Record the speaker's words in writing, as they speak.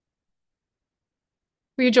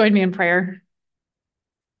Will you join me in prayer?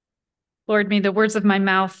 Lord, may the words of my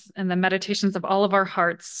mouth and the meditations of all of our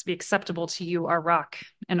hearts be acceptable to you, our rock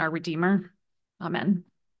and our redeemer. Amen.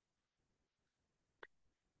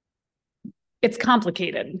 It's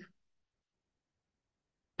complicated.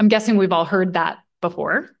 I'm guessing we've all heard that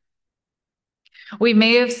before. We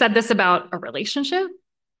may have said this about a relationship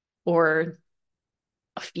or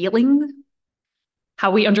a feeling,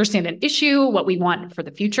 how we understand an issue, what we want for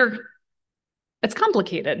the future. It's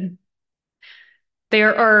complicated.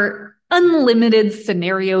 There are unlimited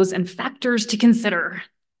scenarios and factors to consider.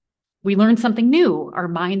 We learn something new, our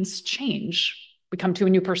minds change, we come to a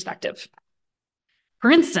new perspective. For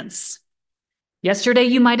instance, yesterday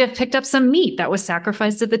you might have picked up some meat that was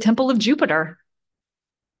sacrificed at the temple of Jupiter,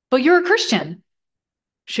 but you're a Christian.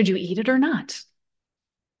 Should you eat it or not?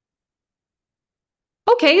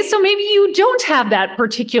 Okay, so maybe you don't have that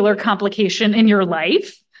particular complication in your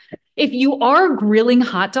life. If you are grilling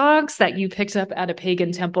hot dogs that you picked up at a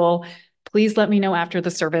pagan temple, please let me know after the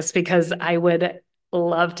service because I would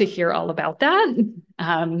love to hear all about that.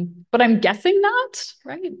 But I'm guessing not,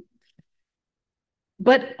 right?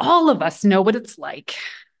 But all of us know what it's like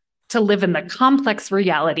to live in the complex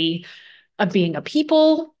reality of being a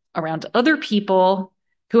people around other people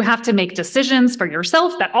who have to make decisions for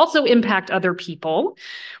yourself that also impact other people,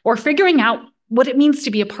 or figuring out what it means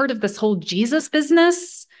to be a part of this whole Jesus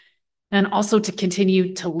business and also to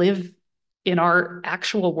continue to live in our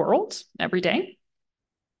actual world every day.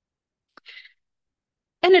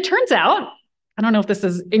 And it turns out, I don't know if this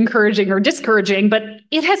is encouraging or discouraging, but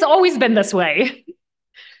it has always been this way.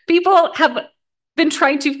 People have been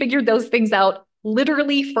trying to figure those things out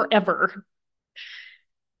literally forever.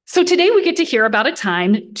 So today we get to hear about a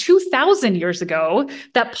time 2,000 years ago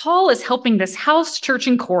that Paul is helping this house church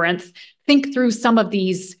in Corinth think through some of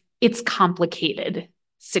these it's complicated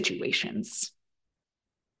situations.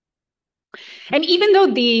 And even though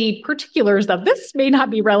the particulars of this may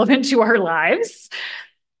not be relevant to our lives,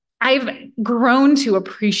 I've grown to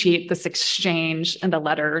appreciate this exchange in the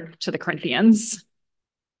letter to the Corinthians.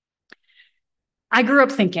 I grew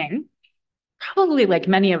up thinking, probably like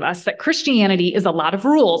many of us, that Christianity is a lot of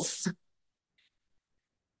rules.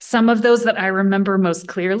 Some of those that I remember most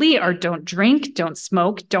clearly are don't drink, don't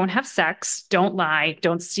smoke, don't have sex, don't lie,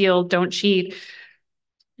 don't steal, don't cheat,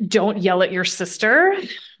 don't yell at your sister.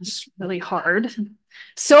 It's really hard.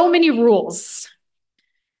 So many rules.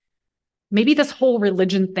 Maybe this whole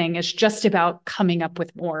religion thing is just about coming up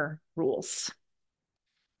with more rules.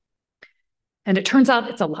 And it turns out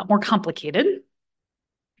it's a lot more complicated.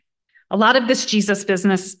 A lot of this Jesus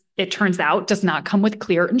business, it turns out, does not come with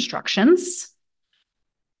clear instructions.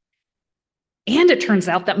 And it turns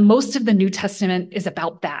out that most of the New Testament is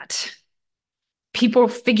about that. People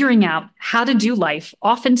figuring out how to do life,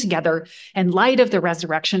 often together, in light of the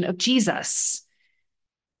resurrection of Jesus.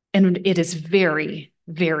 And it is very,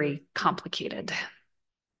 very complicated.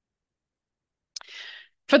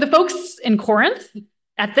 For the folks in Corinth,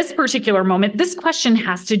 at this particular moment, this question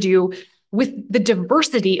has to do with the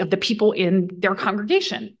diversity of the people in their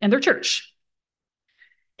congregation and their church.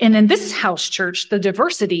 And in this house church, the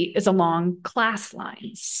diversity is along class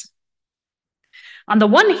lines. On the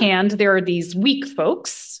one hand, there are these weak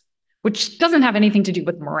folks, which doesn't have anything to do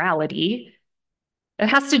with morality. It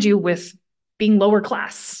has to do with being lower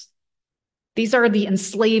class. These are the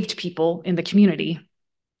enslaved people in the community,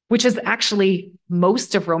 which is actually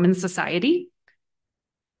most of Roman society.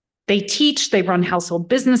 They teach, they run household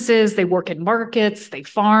businesses, they work in markets, they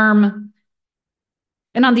farm.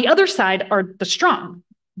 And on the other side are the strong,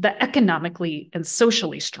 the economically and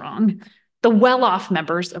socially strong, the well-off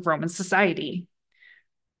members of Roman society.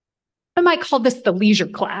 I might call this the leisure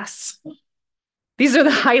class. These are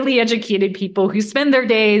the highly educated people who spend their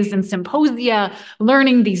days in symposia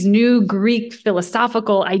learning these new Greek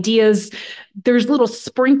philosophical ideas. There's little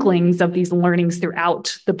sprinklings of these learnings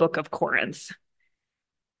throughout the book of Corinth.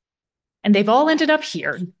 And they've all ended up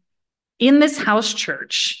here in this house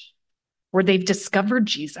church where they've discovered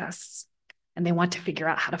Jesus and they want to figure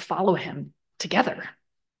out how to follow him together.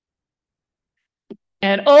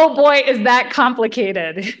 And oh boy, is that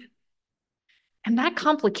complicated. And that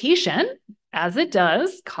complication, as it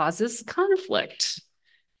does, causes conflict.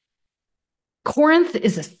 Corinth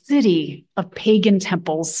is a city of pagan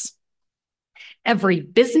temples. Every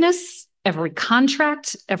business, every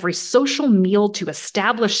contract, every social meal to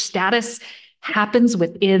establish status happens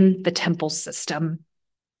within the temple system.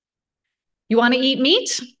 You want to eat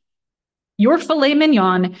meat? Your filet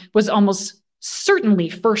mignon was almost certainly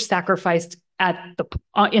first sacrificed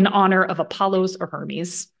in honor of Apollos or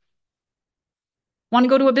Hermes. Want to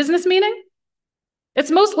go to a business meeting?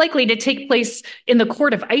 It's most likely to take place in the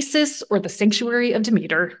court of Isis or the sanctuary of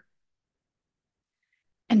Demeter.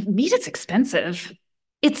 And meat is expensive.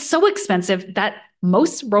 It's so expensive that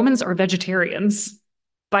most Romans are vegetarians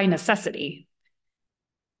by necessity.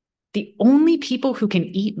 The only people who can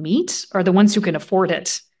eat meat are the ones who can afford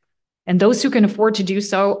it. And those who can afford to do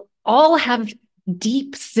so all have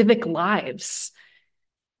deep civic lives.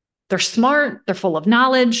 They're smart, they're full of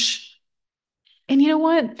knowledge. And you know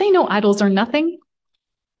what? They know idols are nothing.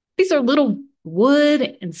 These are little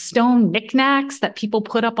wood and stone knickknacks that people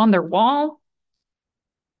put up on their wall.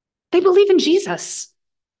 They believe in Jesus.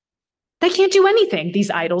 They can't do anything,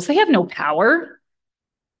 these idols. They have no power.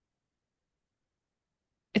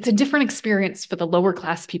 It's a different experience for the lower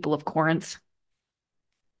class people of Corinth.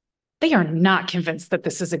 They are not convinced that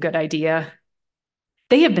this is a good idea.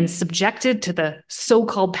 They have been subjected to the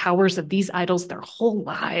so-called powers of these idols their whole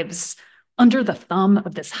lives, under the thumb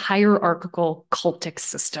of this hierarchical cultic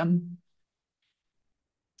system.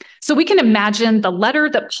 So we can imagine the letter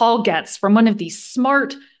that Paul gets from one of these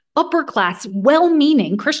smart, upper-class,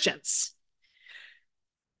 well-meaning Christians.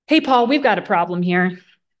 Hey, Paul, we've got a problem here.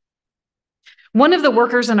 One of the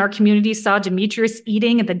workers in our community saw Demetrius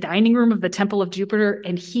eating in the dining room of the Temple of Jupiter,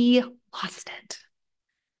 and he lost it.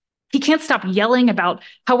 He can't stop yelling about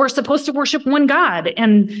how we're supposed to worship one God,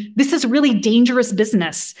 and this is really dangerous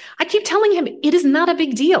business. I keep telling him it is not a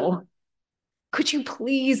big deal. Could you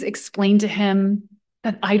please explain to him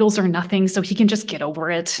that idols are nothing so he can just get over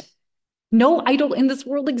it? No idol in this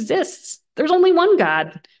world exists. There's only one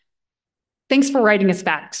God. Thanks for writing us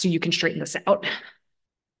back so you can straighten this out.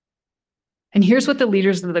 And here's what the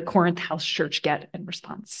leaders of the Corinth house church get in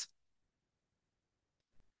response.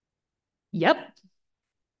 Yep.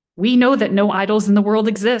 We know that no idols in the world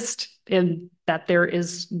exist and that there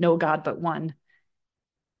is no God but one.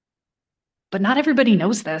 But not everybody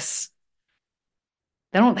knows this.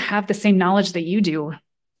 They don't have the same knowledge that you do.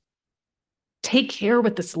 Take care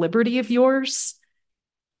with this liberty of yours,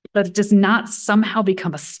 that it does not somehow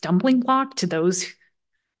become a stumbling block to those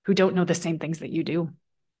who don't know the same things that you do.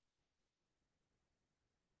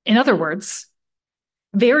 In other words,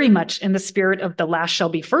 very much in the spirit of the last shall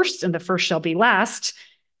be first and the first shall be last,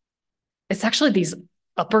 it's actually these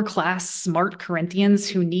upper class, smart Corinthians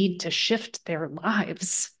who need to shift their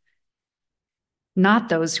lives, not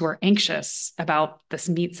those who are anxious about this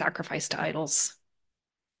meat sacrifice to idols.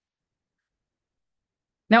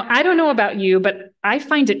 Now, I don't know about you, but I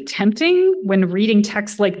find it tempting when reading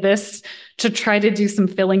texts like this to try to do some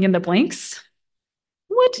filling in the blanks.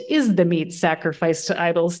 What is the meat sacrifice to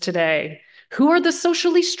idols today? Who are the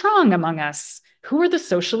socially strong among us? Who are the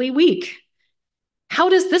socially weak? How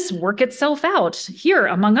does this work itself out here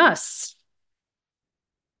among us?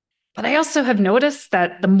 But I also have noticed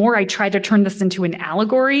that the more I try to turn this into an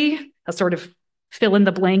allegory, a sort of fill in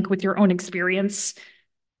the blank with your own experience,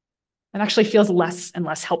 it actually feels less and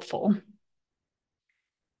less helpful.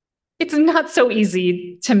 It's not so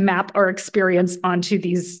easy to map our experience onto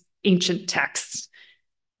these ancient texts.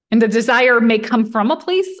 And the desire may come from a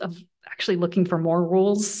place of actually looking for more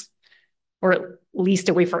rules, or at least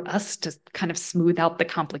a way for us to kind of smooth out the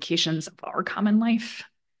complications of our common life.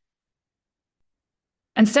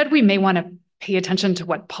 Instead, we may want to pay attention to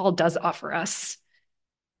what Paul does offer us.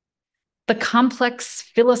 The complex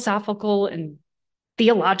philosophical and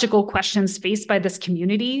theological questions faced by this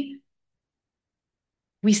community,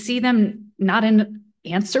 we see them not in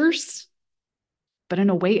answers, but in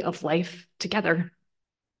a way of life together.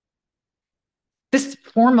 This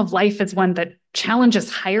form of life is one that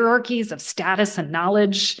challenges hierarchies of status and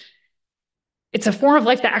knowledge. It's a form of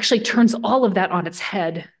life that actually turns all of that on its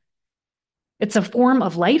head. It's a form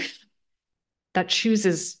of life that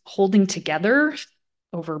chooses holding together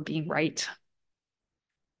over being right.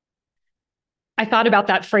 I thought about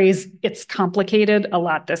that phrase, "it's complicated," a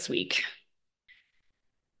lot this week.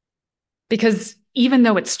 Because even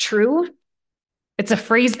though it's true, it's a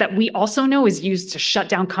phrase that we also know is used to shut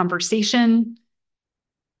down conversation.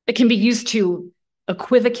 It can be used to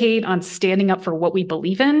equivocate on standing up for what we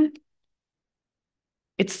believe in.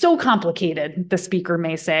 It's so complicated, the speaker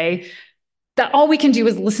may say, that all we can do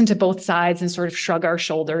is listen to both sides and sort of shrug our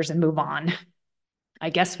shoulders and move on. I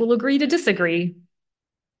guess we'll agree to disagree.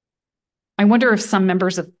 I wonder if some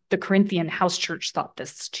members of the Corinthian house church thought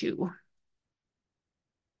this too.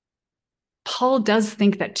 Paul does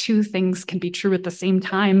think that two things can be true at the same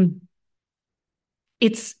time.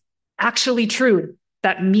 It's actually true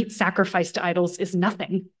that meat sacrificed to idols is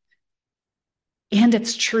nothing. And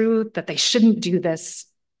it's true that they shouldn't do this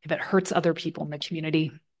if it hurts other people in the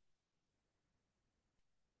community.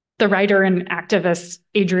 The writer and activist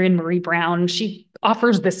Adrienne Marie Brown, she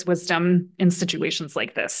offers this wisdom in situations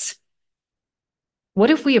like this.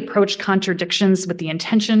 What if we approach contradictions with the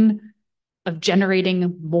intention of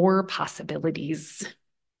generating more possibilities?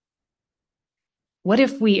 What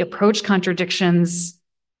if we approach contradictions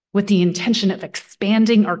with the intention of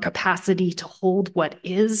expanding our capacity to hold what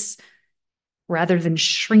is, rather than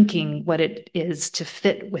shrinking what it is to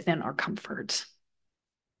fit within our comfort?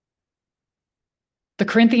 The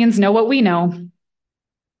Corinthians know what we know.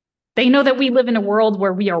 They know that we live in a world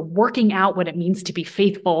where we are working out what it means to be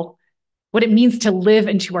faithful, what it means to live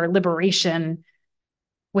into our liberation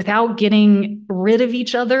without getting rid of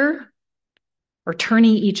each other or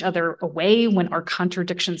turning each other away when our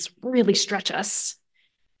contradictions really stretch us.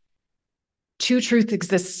 Two truths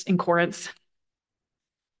exist in Corinth.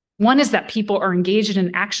 One is that people are engaged in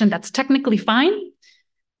an action that's technically fine,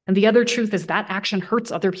 and the other truth is that action hurts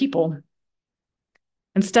other people.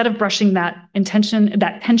 Instead of brushing that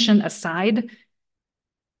tension aside,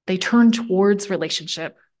 they turn towards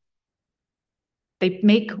relationship. They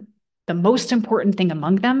make the most important thing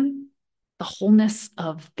among them the wholeness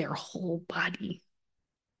of their whole body.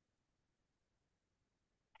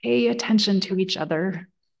 Pay attention to each other.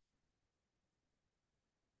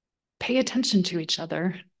 Pay attention to each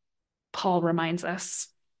other, Paul reminds us.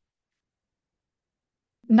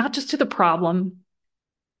 Not just to the problem,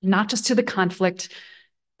 not just to the conflict,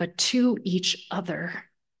 but to each other.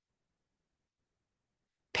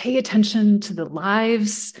 Pay attention to the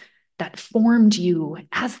lives that formed you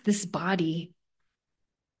as this body.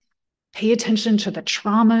 Pay attention to the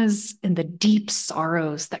traumas and the deep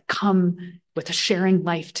sorrows that come with sharing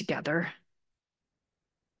life together.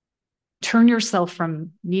 Turn yourself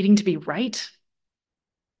from needing to be right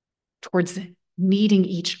towards needing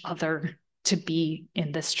each other to be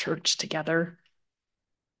in this church together.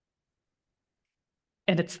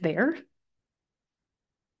 And it's there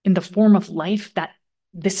in the form of life that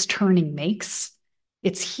this turning makes.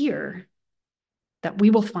 It's here that we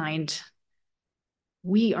will find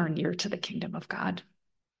we are near to the kingdom of God.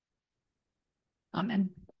 Amen.